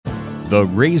The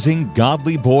Raising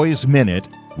Godly Boys Minute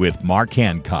with Mark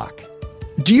Hancock.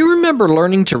 Do you remember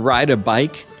learning to ride a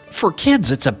bike? For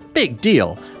kids, it's a big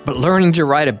deal, but learning to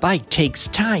ride a bike takes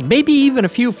time, maybe even a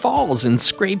few falls and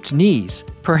scraped knees.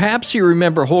 Perhaps you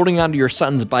remember holding onto your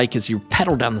son's bike as you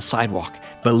pedaled down the sidewalk,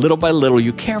 but little by little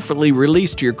you carefully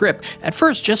released your grip, at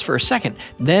first just for a second.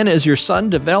 Then as your son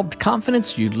developed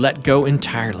confidence, you let go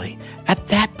entirely. At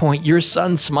that point, your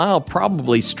son's smile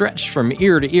probably stretched from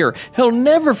ear to ear. He'll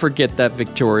never forget that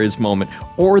victorious moment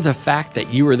or the fact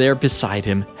that you were there beside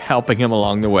him, helping him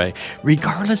along the way.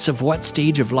 Regardless of what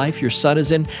stage of life your son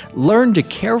is in, learn to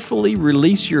carefully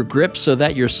release your grip so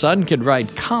that your son can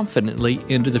ride confidently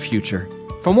into the future.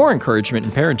 For more encouragement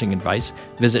and parenting advice,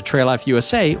 visit Trail Life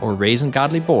USA or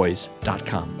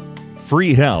RaisingGodlyBoys.com.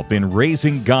 Free help in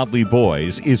raising godly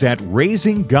boys is at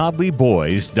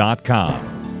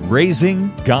RaisingGodlyBoys.com.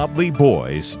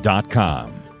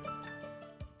 RaisingGodlyBoys.com.